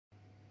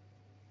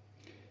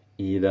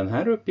I den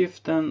här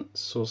uppgiften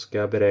så ska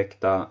jag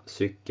beräkna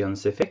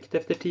cykelns effekt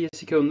efter 10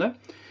 sekunder.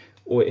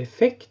 Och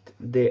effekt,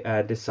 det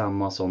är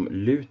detsamma som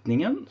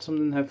lutningen som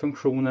den här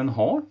funktionen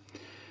har.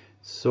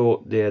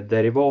 Så det är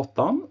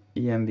derivatan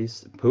i en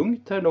viss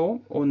punkt här då.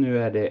 Och nu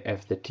är det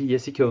efter 10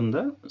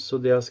 sekunder. Så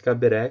det jag ska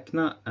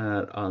beräkna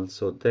är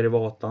alltså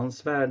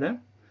derivatans värde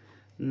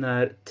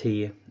när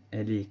t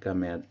är lika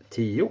med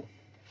 10.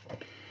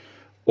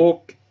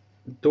 Och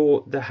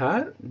då det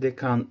här, det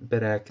kan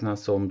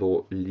beräknas som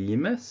då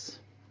limes.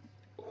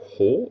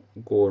 H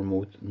går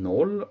mot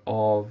 0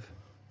 av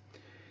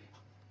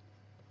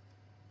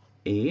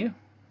E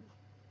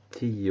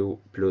 10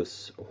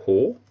 plus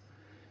H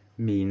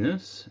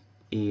minus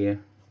E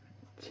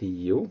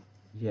 10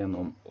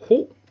 genom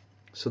H.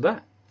 Sådär.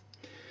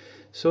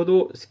 Så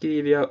då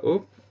skriver jag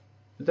upp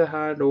det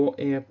här då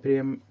E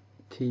prim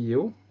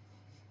 10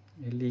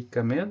 är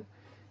lika med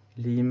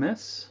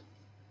limes.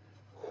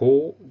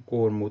 H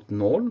går mot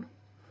 0.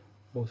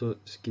 Och så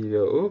skriver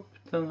jag upp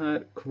den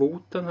här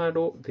kvoten här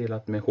då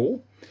delat med H.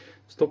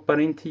 Stoppar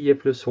in 10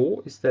 plus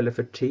H istället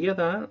för T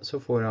där så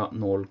får jag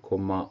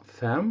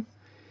 0,5.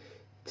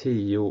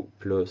 10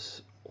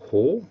 plus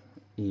H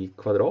i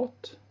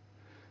kvadrat.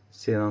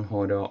 Sedan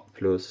har jag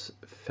plus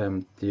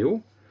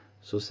 50.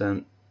 Så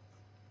sen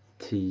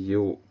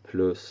 10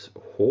 plus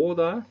H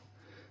där.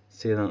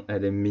 Sedan är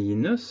det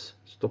minus.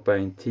 Stoppar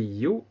jag in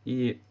 10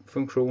 i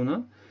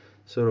funktionen.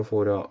 Så då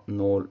får jag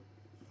 0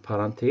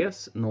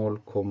 parentes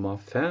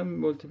 0,5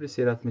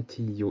 multiplicerat med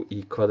 10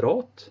 i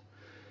kvadrat.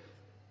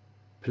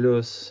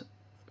 Plus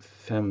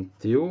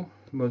 50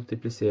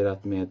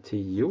 multiplicerat med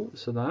 10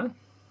 sådär.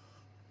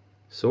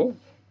 Så.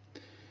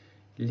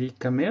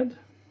 Lika med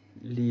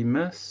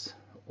limes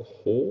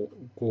H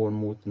går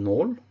mot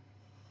 0.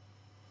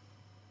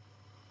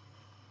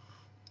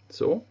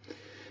 Så.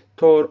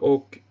 Tar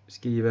och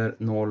skriver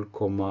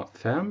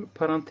 0,5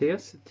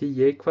 parentes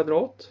 10 i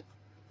kvadrat.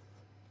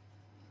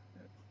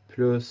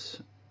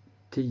 Plus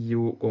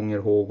 10 gånger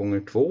H gånger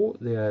 2.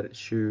 Det är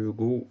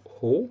 20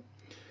 H.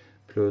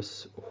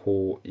 Plus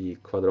H i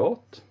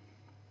kvadrat.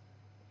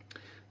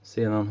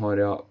 Sedan har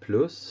jag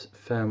plus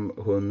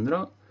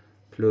 500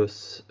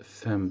 plus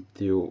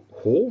 50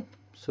 H.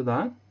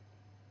 Sådär.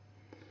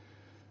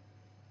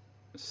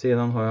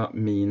 Sedan har jag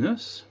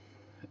minus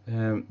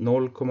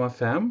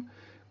 0,5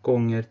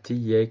 gånger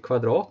 10 i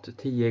kvadrat.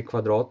 10 i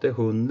kvadrat är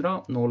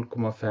 100.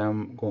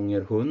 0,5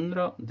 gånger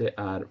 100 det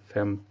är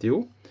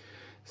 50.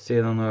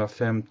 Sedan har jag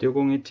 50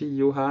 gånger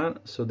 10 här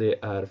så det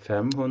är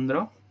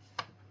 500.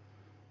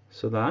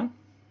 Sådär.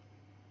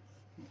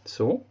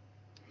 Så.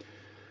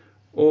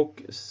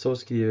 Och så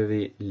skriver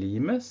vi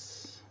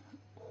limes.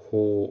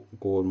 H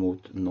går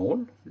mot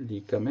 0.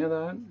 Lika med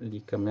där.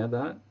 Lika med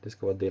där. Det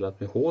ska vara delat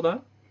med H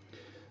där.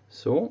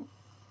 Så.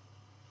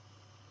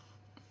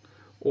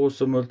 Och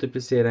så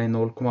multiplicerar jag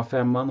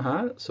 0,5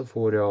 här. Så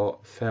får jag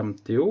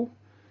 50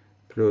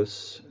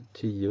 plus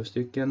 10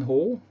 stycken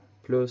H.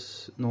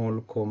 Plus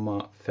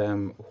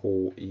 0,5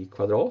 H i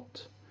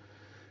kvadrat.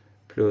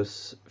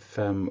 Plus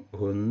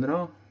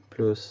 500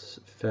 plus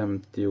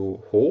 50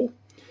 H.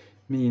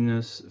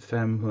 Minus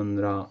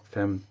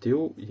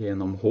 550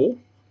 genom H.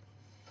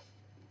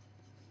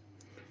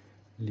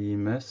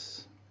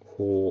 Limes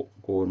H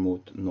går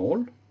mot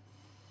 0.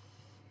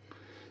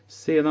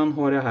 Sedan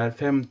har jag här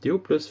 50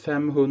 plus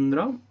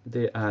 500.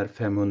 Det är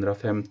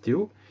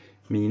 550.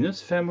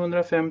 Minus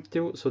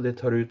 550 så det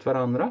tar ut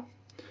varandra.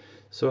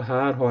 Så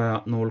här har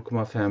jag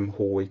 0,5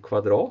 H i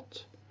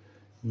kvadrat.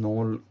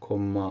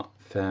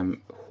 0,5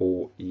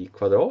 H i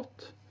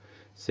kvadrat.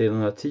 Sedan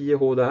har jag 10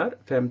 H där,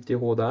 50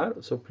 H där.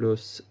 Så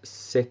plus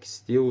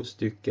 60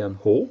 stycken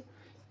H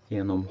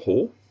genom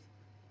H.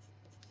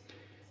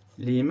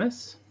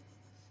 Limes.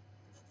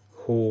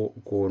 H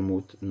går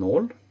mot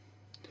 0.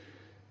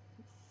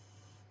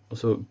 Och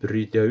så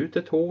bryter jag ut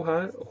ett H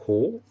här.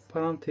 H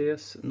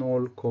parentes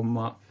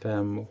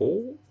 0,5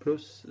 H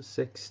plus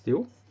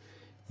 60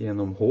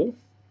 genom H.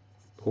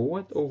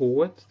 H och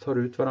H tar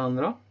ut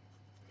varandra.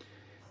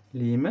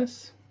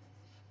 Limes.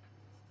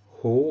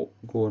 H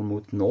går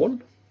mot 0.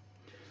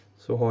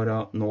 Så har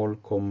jag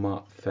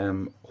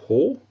 0,5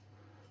 H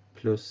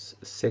plus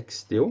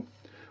 60.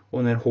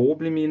 Och när H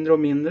blir mindre och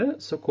mindre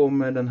så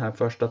kommer den här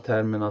första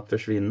termen att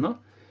försvinna.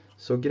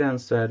 Så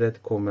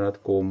gränsvärdet kommer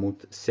att gå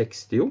mot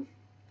 60.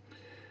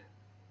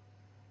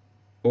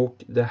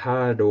 Och det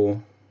här då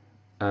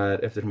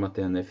är, eftersom att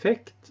det är en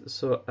effekt,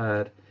 så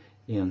är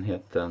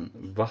enheten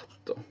watt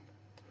då.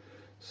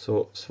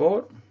 Så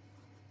svar.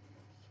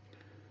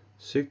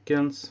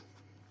 Cykelns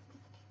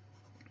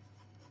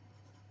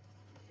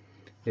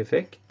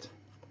effekt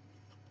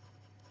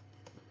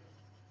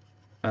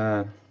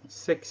är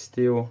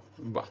 60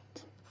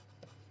 watt.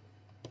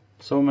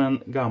 Som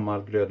en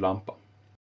gammal glödlampa.